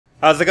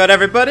How's it going,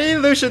 everybody?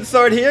 Lucian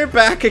Sword here,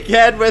 back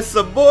again with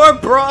some more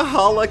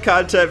Brawlhalla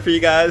content for you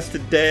guys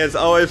today. As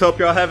always, hope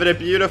you're all having a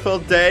beautiful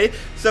day.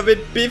 So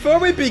before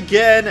we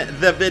begin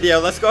the video,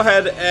 let's go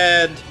ahead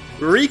and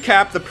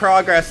recap the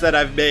progress that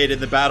I've made in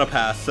the Battle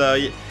Pass. So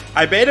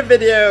I made a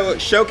video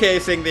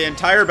showcasing the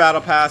entire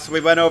Battle Pass. We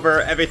went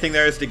over everything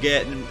there is to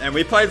get, and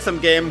we played some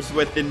games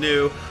with the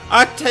new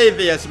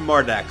Octavius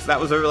Mordex. That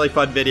was a really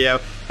fun video.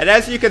 And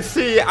as you can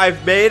see,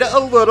 I've made a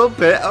little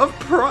bit of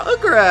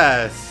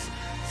progress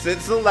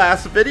since the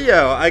last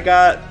video. I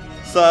got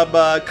some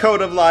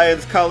Coat of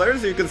Lions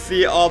colors. You can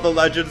see all the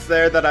legends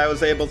there that I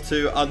was able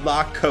to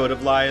unlock Coat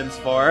of Lions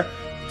for.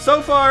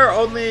 So far,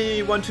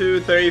 only 1,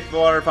 2, 3,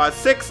 4, 5,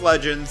 6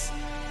 legends.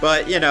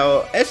 But, you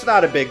know, it's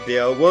not a big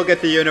deal. We'll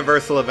get the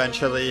Universal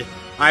eventually.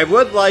 I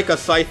would like a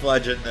Scythe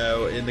legend,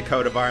 though, in the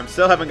Coat of Arms.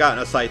 Still haven't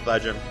gotten a Scythe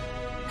legend.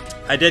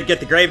 I did get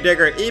the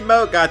Gravedigger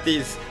emote. Got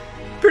these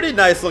pretty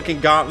nice looking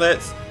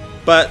gauntlets.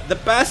 But the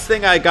best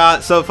thing I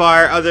got so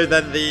far, other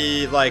than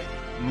the, like,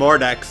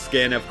 Mordex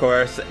skin, of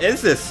course,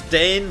 is this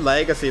Stain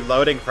Legacy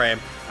loading frame.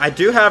 I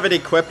do have it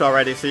equipped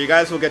already, so you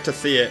guys will get to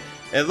see it.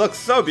 It looks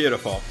so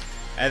beautiful.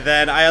 And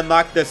then I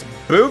unlocked this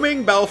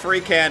booming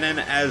Belfry cannon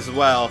as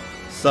well.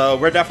 So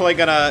we're definitely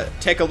gonna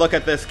take a look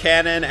at this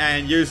cannon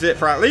and use it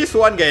for at least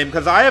one game,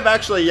 because I have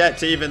actually yet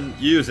to even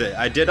use it.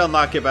 I did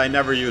unlock it, but I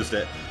never used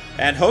it.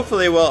 And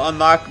hopefully we'll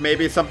unlock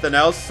maybe something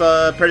else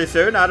pretty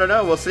soon. I don't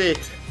know, we'll see.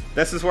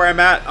 This is where I'm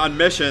at on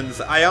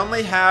missions. I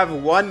only have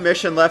one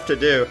mission left to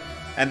do,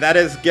 and that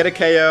is get a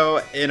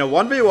KO in a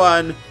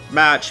 1v1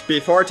 match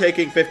before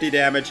taking 50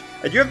 damage.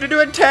 And you have to do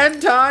it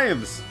 10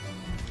 times!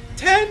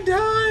 10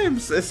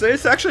 times!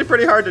 It's actually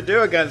pretty hard to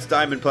do against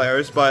diamond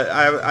players, but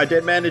I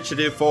did manage to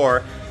do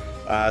 4.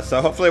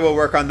 So hopefully we'll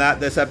work on that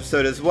this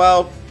episode as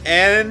well.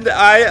 And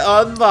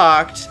I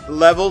unlocked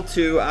level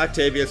 2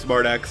 Octavius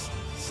Mordex.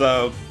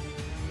 So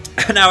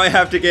now I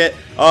have to get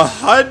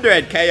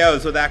 100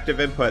 KOs with active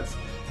inputs.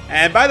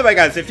 And by the way,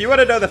 guys, if you want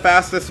to know the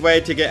fastest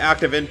way to get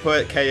active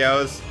input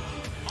KOs,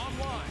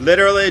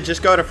 literally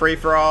just go to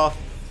free-for-all,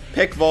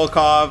 pick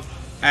Volkov,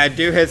 and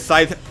do his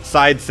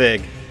side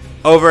sig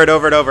over and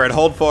over and over and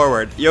hold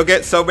forward. You'll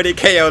get so many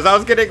KOs. I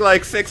was getting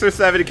like 6 or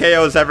 7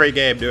 KOs every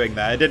game doing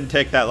that. It didn't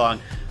take that long.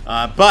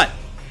 But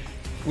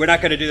we're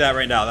not going to do that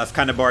right now. That's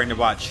kind of boring to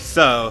watch.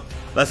 So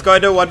let's go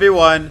into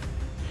 1v1.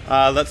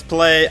 Let's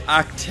play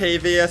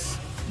Octavius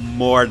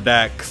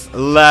Mordex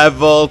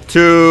level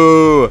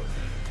 2.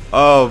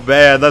 Oh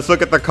man, let's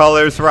look at the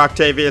colors for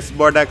Octavius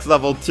Mordex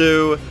level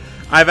 2.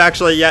 I've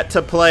actually yet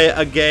to play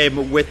a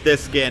game with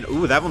this skin.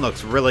 Ooh, that one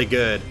looks really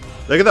good.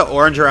 Look at the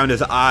orange around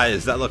his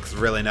eyes. That looks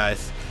really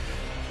nice.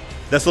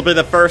 This will be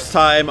the first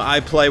time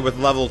I play with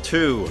level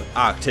 2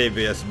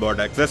 Octavius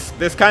Mordex.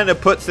 This kind of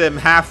puts him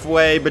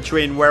halfway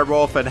between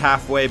werewolf and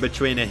halfway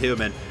between a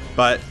human.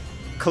 But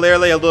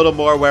clearly a little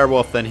more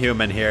werewolf than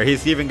human here.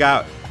 He's even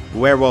got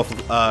werewolf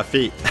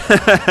feet.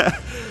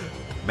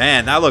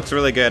 Man, that looks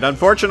really good.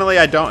 Unfortunately,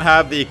 I don't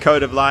have the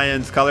Coat of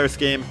Lions color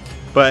scheme,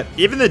 but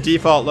even the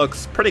default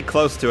looks pretty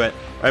close to it.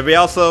 Right, we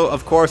also,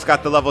 of course,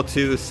 got the level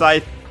 2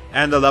 Scythe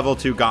and the level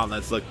 2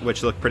 gauntlets,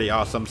 which look pretty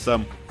awesome.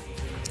 So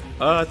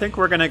I think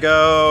we're going to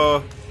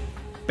go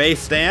base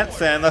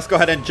stance, and let's go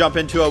ahead and jump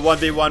into a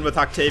 1v1 with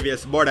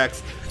Octavius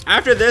Mordex.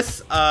 After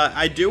this,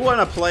 I do want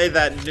to play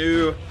that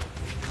new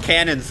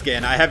cannon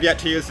skin. I have yet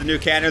to use the new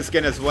cannon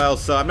skin as well,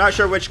 so I'm not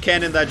sure which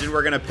cannon legend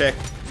we're going to pick,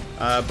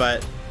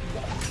 but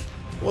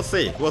we'll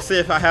see. We'll see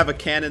if I have a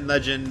cannon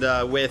legend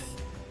with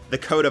the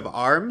Coat of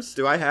Arms.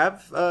 Do I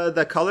have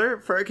the color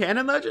for a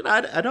cannon legend?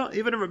 I don't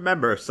even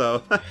remember.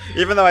 So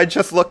even though I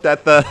just looked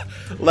at the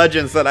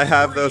legends that I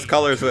have those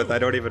colors with, I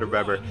don't even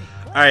remember.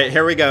 All right,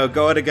 here we go.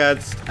 Going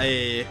against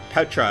a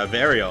Petra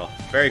Varial.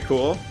 Very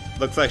cool.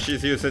 Looks like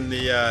she's using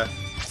the...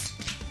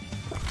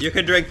 You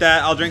can drink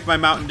that. I'll drink my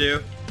Mountain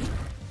Dew.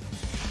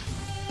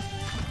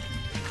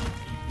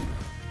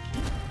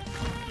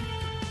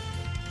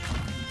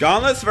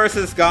 Gauntlets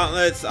versus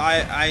gauntlets,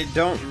 I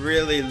don't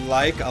really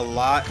like a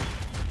lot.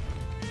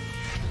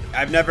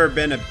 I've never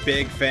been a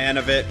big fan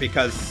of it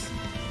because,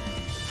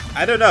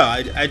 I don't know,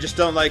 I just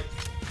don't like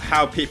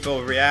how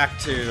people react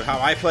to how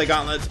I play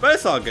gauntlets, but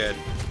it's all good.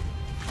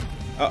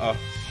 Uh-oh.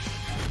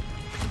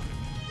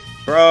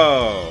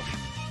 Bro.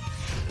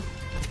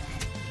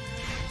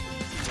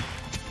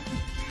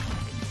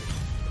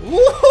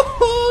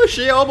 Woohoo!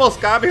 She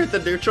almost got me with the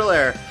neutral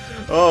air.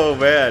 Oh,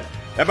 man.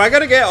 Am I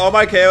going to get all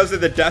my KOs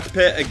in the death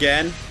pit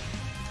again?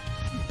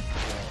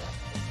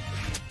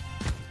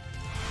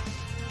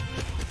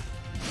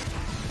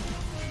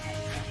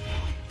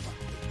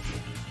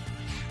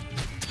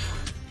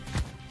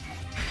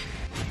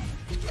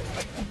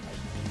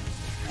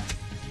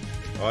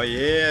 Oh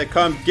yeah,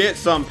 come get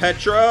some,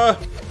 Petra!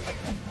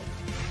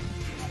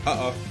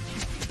 Uh-oh.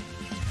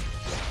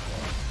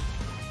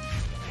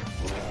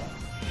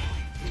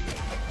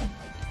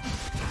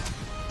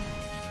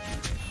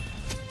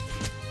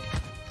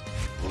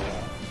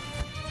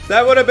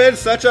 That would have been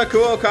such a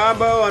cool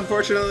combo.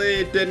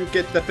 Unfortunately, didn't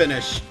get the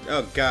finish.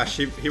 Oh gosh,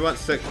 he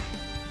wants to...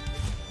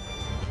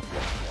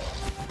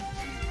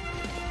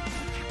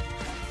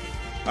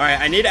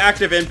 Alright, I need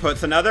active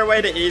inputs. Another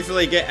way to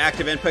easily get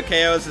active input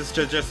KOs is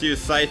to just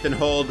use Scythe and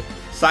hold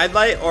side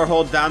light or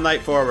hold down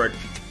light forward.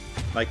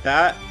 Like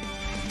that.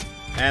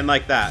 And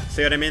like that.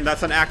 See what I mean?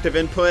 That's an active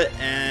input.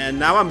 And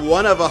now I'm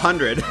 1 of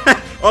 100.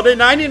 Only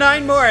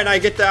 99 more and I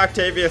get the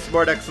Octavius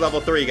Mordex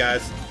level 3,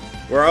 guys.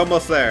 We're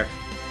almost there.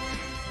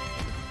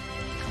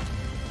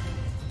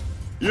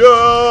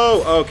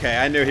 Yo! Okay,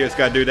 I knew he was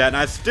gonna do that and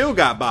I still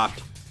got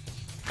bopped.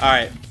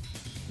 Alright.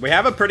 We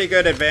have a pretty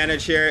good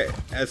advantage here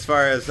as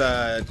far as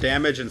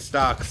damage and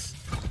stocks.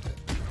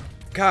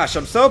 Gosh,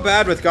 I'm so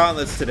bad with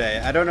gauntlets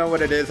today. I don't know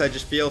what it is, I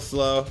just feel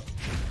slow.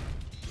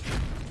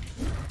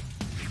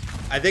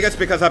 I think it's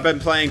because I've been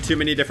playing too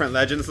many different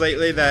legends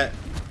lately that...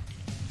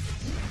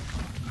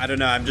 I don't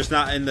know, I'm just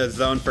not in the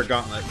zone for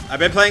gauntlets. I've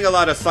been playing a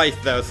lot of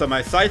Scythe though, so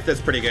my Scythe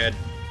is pretty good.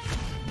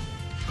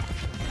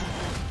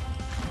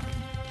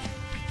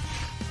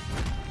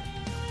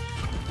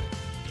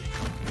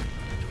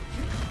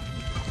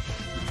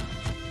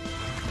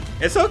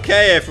 It's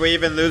okay if we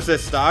even lose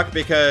this stock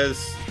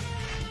because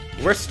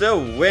we're still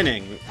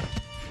winning.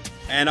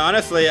 And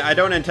honestly, I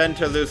don't intend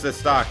to lose this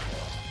stock.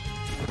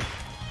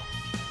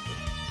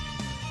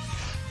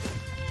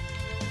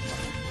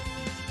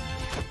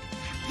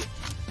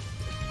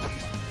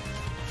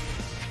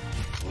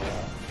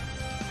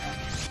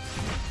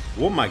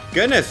 Oh my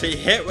goodness, he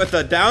hit with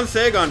a down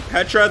sig on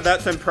Petra.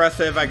 That's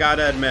impressive, I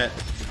gotta admit.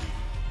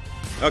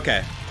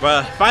 Okay,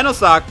 well, final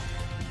stock.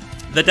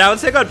 The down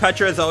sig on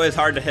Petra is always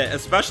hard to hit,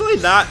 especially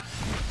not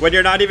when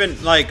you're not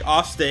even like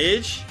off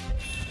stage.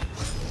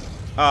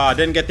 Oh, I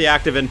didn't get the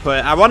active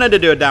input. I wanted to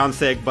do a down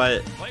sig,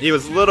 but he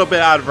was a little bit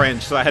out of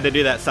range, so I had to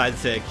do that side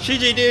sig.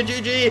 GG, dude,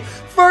 GG.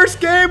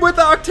 First game with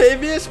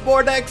Octavius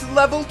Mordex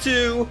level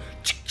 2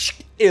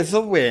 is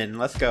a win.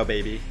 Let's go,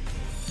 baby.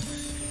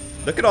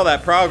 Look at all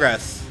that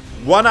progress.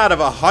 1 out of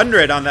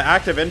 100 on the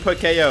active input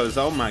KOs.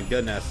 Oh my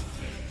goodness.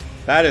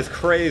 That is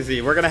crazy.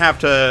 We're gonna have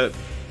to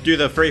do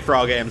the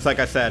free-for-all games, like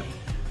I said.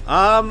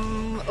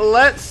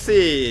 Let's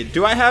see.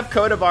 Do I have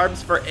coat of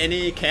arms for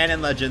any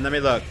canon legend? Let me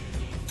look.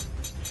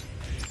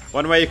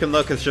 One way you can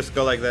look is just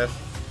go like this.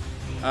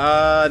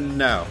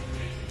 No.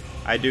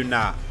 I do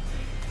not.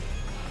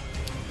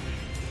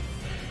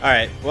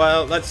 Alright,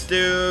 well, let's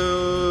do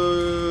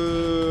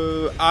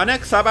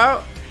Onyx, how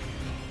about?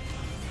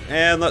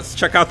 And let's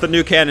check out the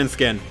new canon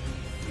skin.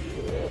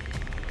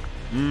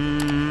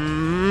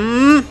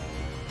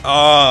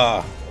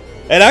 Oh,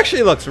 it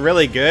actually looks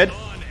really good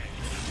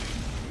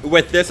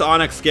with this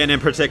Onyx skin in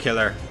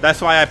particular.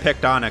 That's why I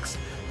picked Onyx.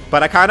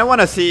 But I kind of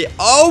want to see...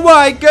 Oh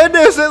my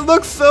goodness, it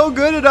looks so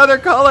good in other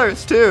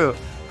colors too.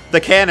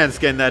 The canon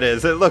skin, that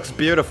is. It looks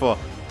beautiful.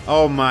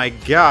 Oh my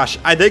gosh.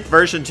 I think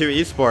version 2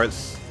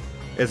 esports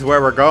is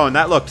where we're going.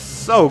 That looked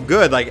so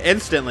good. Like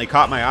instantly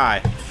caught my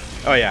eye.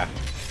 Oh yeah.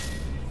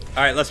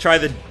 Alright, let's try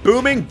the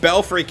booming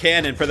Belfry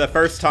cannon for the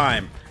first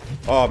time.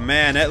 Oh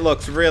man, it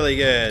looks really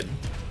good.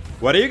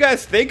 What do you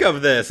guys think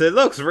of this? It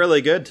looks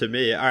really good to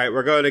me. Alright,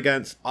 we're going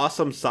against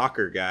Awesome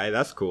Soccer Guy.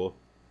 That's cool.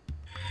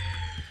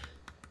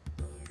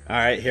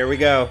 Alright, here we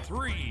go.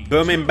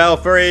 Booming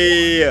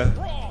Belfry.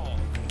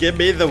 Give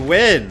me the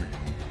win.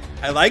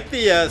 I like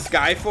the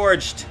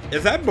Skyforged.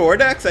 Is that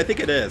Mordex? I think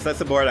it is.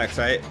 That's a Mordex,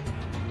 right?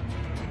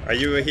 Are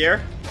you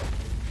here?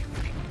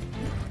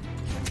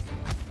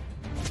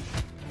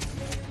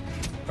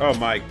 Oh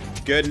my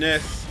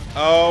goodness.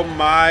 Oh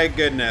my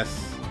goodness.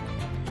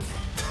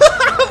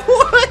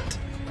 What?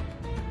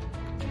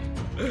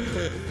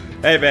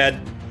 Hey man,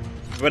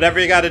 whatever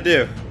you gotta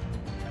do.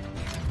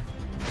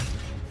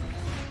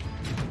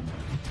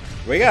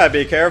 We gotta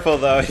be careful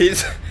though. He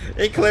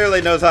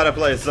clearly knows how to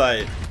play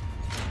Scythe.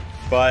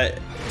 But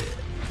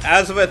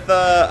as with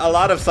a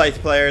lot of Scythe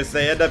players,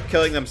 they end up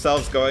killing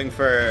themselves going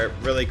for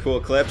really cool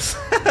clips.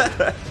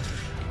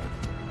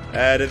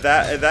 And in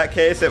that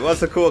case, it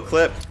was a cool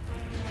clip,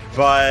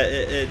 but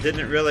it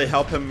didn't really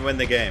help him win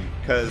the game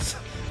because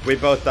we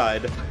both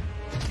died.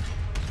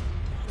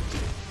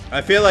 I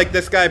feel like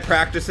this guy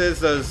practices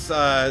those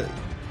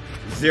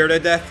 0 to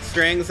death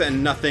strings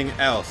and nothing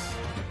else.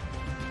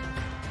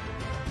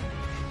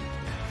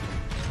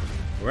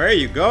 Where are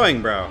you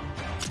going, bro?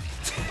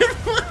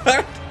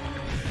 What?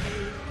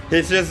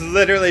 He's just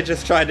literally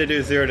just trying to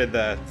do 0 to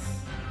deaths.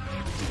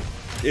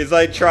 He's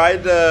like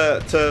trying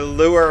to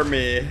lure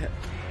me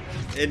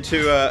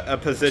into a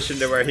position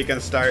to where he can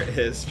start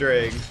his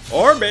string.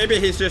 Or maybe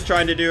he's just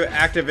trying to do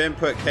active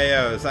input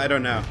KOs. I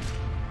don't know.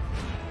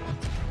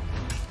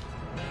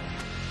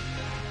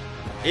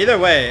 Either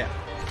way,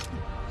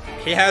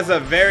 he has a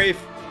very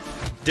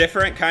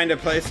different kind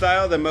of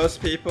playstyle than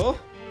most people.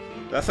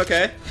 That's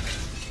okay.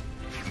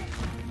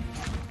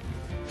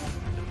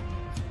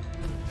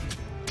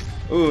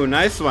 Ooh,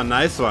 nice one,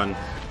 nice one.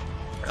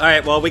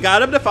 Alright, well, we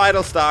got him to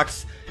final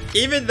stocks.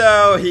 Even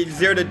though he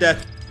 0 to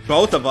death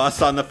both of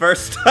us on the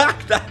first stock.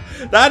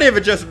 Not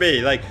even just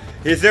me. Like,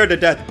 he 0 to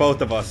death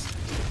both of us.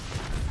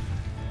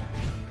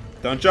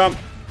 Don't jump.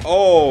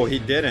 Oh, he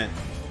didn't.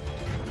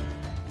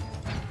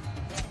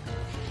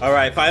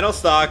 Alright, final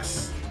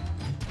stocks.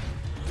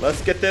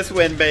 Let's get this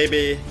win,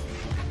 baby.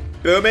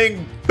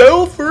 Booming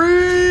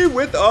Belfry!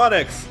 with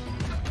Onyx.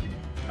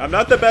 I'm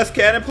not the best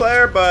cannon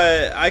player,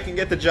 but I can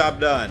get the job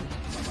done.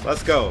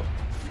 Let's go.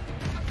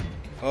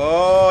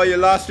 Oh, you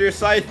lost your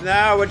scythe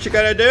now. What you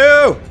gonna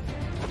do?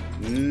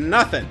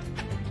 Nothing.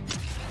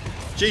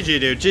 GG,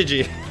 dude.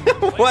 GG.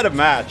 What a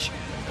match.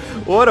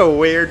 What a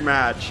weird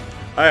match.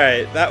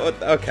 Alright, that was...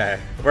 Okay,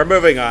 we're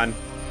moving on.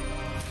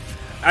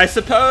 I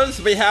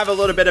suppose we have a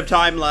little bit of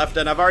time left,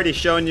 and I've already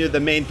shown you the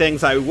main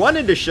things I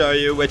wanted to show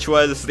you, which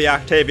was the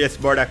Octavius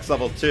Mordex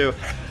level 2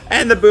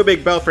 and the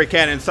booming Belfry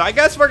cannon. So I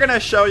guess we're going to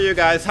show you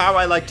guys how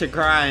I like to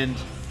grind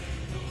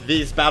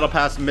these Battle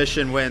Pass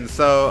mission wins.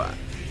 So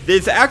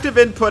these active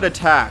input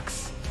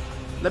attacks.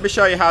 Let me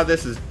show you how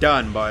this is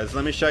done, boys.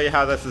 Let me show you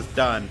how this is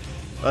done.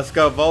 Let's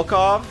go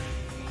Volkov.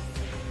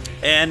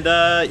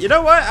 And you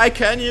know what? I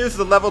can use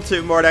the level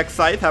 2 Mordex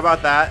scythe. How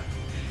about that?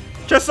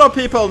 Just so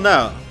people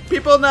know.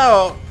 People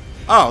know.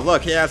 Oh,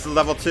 look, he has the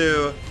level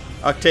 2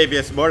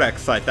 Octavius Mordex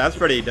scythe. That's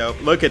pretty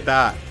dope. Look at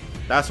that.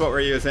 That's what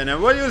we're using.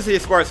 And we'll use the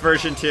esports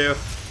version too.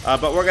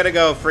 But we're going to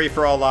go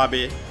free-for-all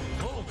lobby.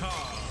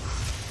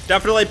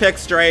 Definitely pick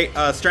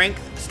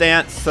strength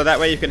stance so that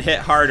way you can hit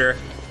harder.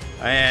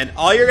 And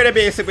all you're going to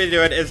basically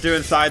doing is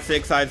doing side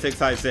sig, side sig,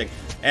 side sig.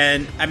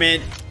 And, I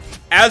mean,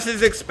 as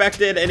is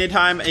expected,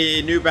 anytime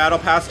a new battle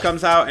pass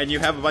comes out and you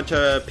have a bunch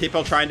of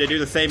people trying to do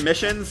the same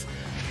missions,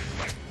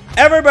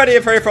 everybody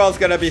at free-for-all is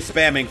going to be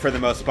spamming for the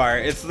most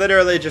part. It's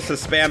literally just a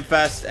spam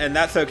fest, and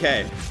that's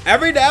okay.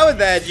 Every now and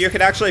then, you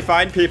can actually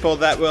find people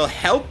that will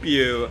help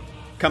you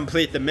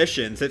complete the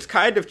missions. It's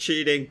kind of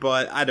cheating,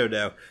 but I don't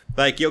know.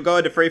 Like, you'll go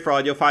into free-for-all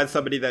and you'll find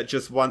somebody that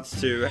just wants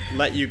to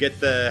let you get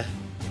the,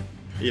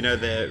 you know,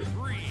 the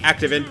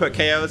active input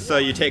KOs, so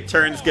you take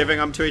turns giving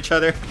them to each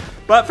other.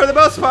 But for the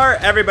most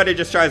part, everybody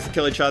just tries to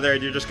kill each other,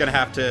 and you're just going to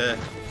have to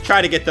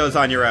try to get those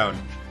on your own.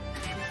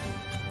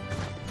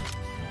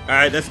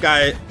 Alright, this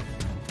guy...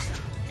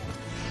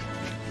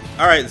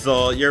 Alright,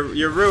 Zol,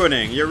 you're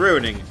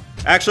ruining.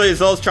 Actually,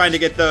 Zol's trying to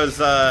get those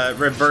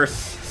reverse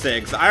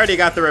sigs. I already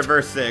got the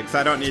reverse sigs.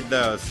 I don't need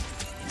those.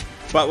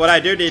 But what I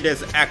do need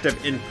is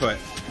active input.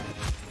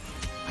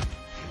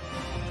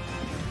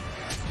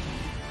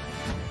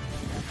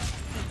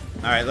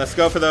 Alright, let's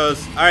go for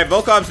those. Alright,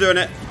 Volkov's doing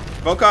it.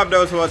 Volkov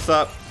knows what's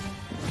up.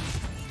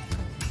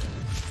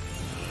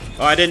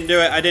 Oh, I didn't do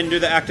it. I didn't do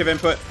the active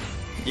input.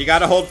 You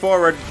gotta hold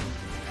forward.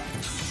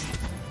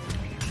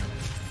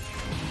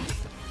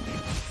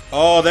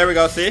 Oh, there we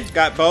go. See?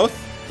 Got both.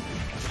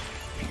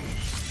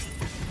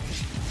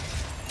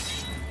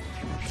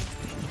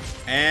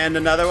 And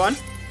another one.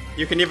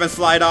 You can even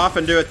slide off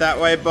and do it that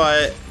way,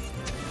 but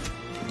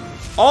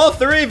all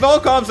three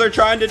Volkovs are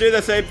trying to do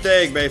the same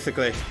thing,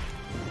 basically.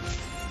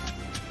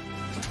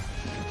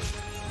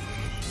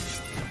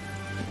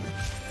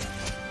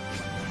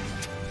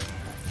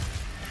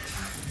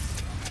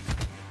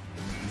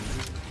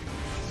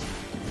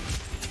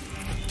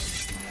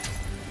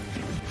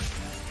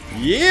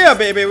 Yeah,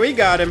 baby, we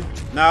got him.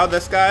 Now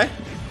this guy.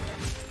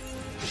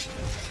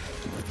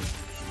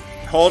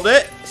 Hold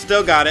it.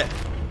 Still got it.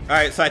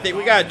 Alright, so I think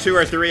we got 2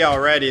 or 3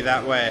 already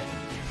that way.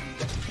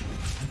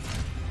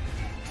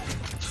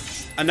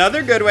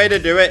 Another good way to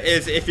do it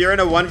is if you're in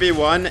a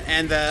 1v1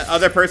 and the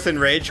other person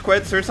rage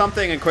quits or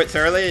something and quits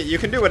early, you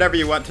can do whatever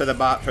you want to the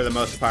bot for the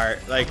most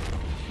part. Like,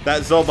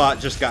 that Zolbot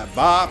just got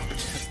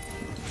bopped.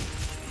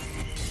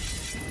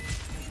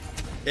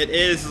 It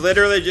is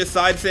literally just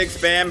side sig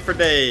spam for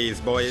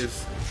days,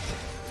 boys.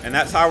 And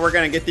that's how we're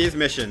gonna get these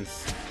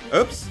missions.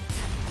 Oops.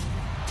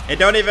 It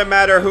don't even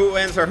matter who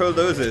wins or who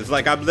loses.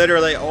 Like, I'm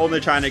literally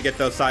only trying to get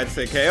those side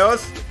sig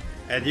KOs.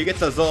 And you get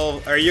the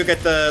Zol, or you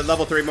get the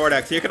level 3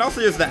 Mordex. You can also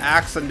use the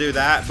axe and do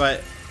that,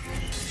 but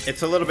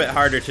it's a little bit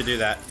harder to do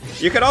that.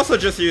 You could also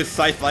just use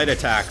scythe light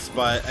attacks,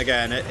 but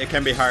again, it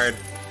can be hard.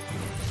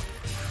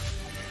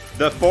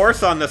 The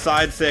force on the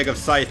side sig of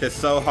scythe is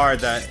so hard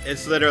that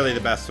it's literally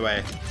the best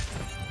way.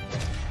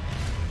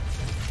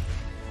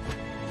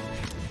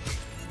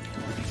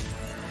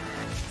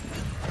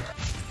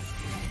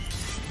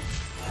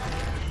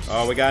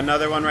 Oh, we got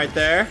another one right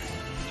there.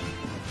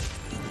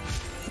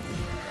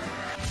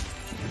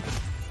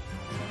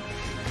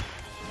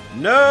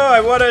 No,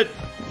 I want to...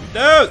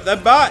 No, the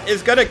bot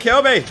is going to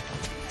kill me.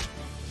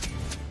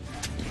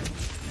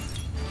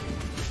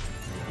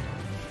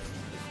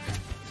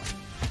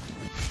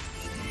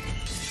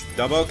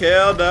 Double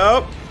kill,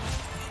 nope.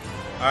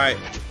 Alright.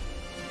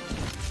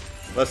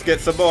 Let's get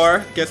some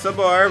more. Get some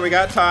more. We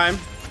got time.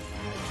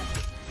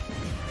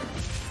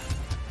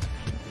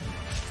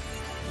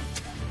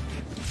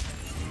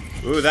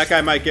 Ooh, that guy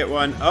might get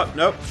one. Oh,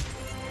 nope.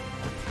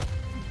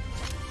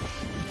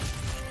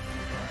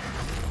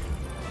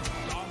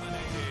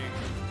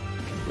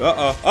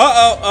 Uh-oh.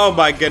 Uh-oh. Oh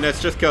my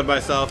goodness, just killed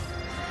myself.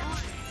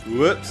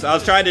 Whoops. I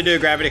was trying to do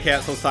gravity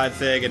cancel side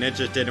sig and it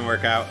just didn't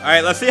work out.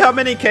 Alright, let's see how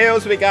many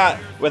KOs we got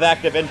with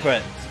active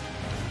input.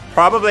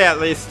 Probably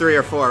at least 3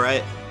 or 4,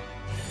 right?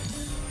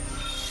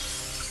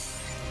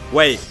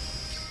 Wait.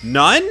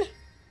 None?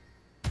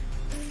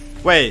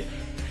 Wait.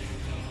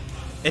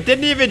 It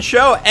didn't even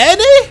show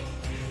any?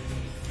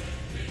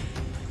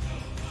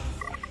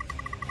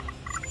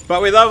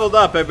 But we leveled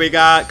up and we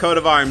got Coat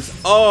of Arms.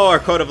 Oh, or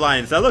Coat of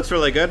Lions. That looks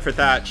really good for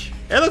Thatch.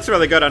 It looks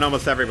really good on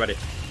almost everybody.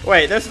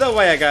 Wait, there's no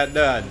way I got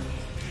none.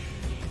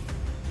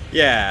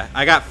 Yeah,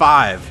 I got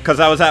 5 because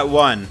I was at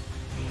 1.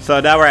 So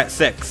now we're at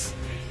 6.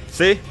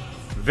 See?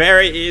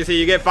 Very easy.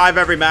 You get 5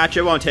 every match.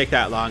 It won't take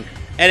that long.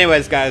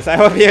 Anyways, guys, I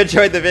hope you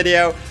enjoyed the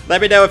video. Let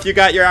me know if you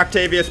got your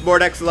Octavius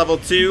Mordex level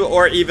 2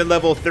 or even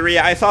level 3.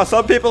 I saw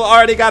some people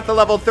already got the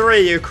level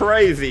 3. You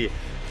crazy.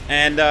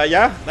 And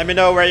yeah, let me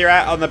know where you're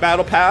at on the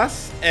Battle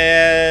Pass.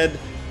 And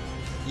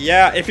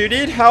yeah, if you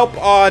need help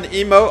on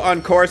emote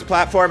on Core's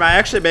platform, I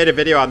actually made a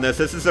video on this.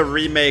 This is a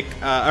remake,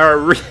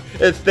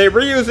 they're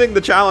reusing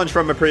the challenge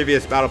from a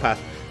previous Battle Pass.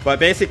 But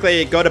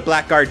basically, go to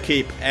Blackguard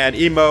Keep and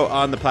emote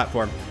on the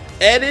platform.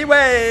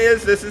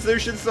 Anyways, this is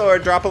Lucian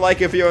Sword. Drop a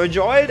like if you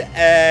enjoyed,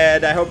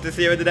 and I hope to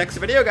see you in the next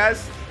video,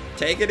 guys.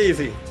 Take it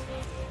easy.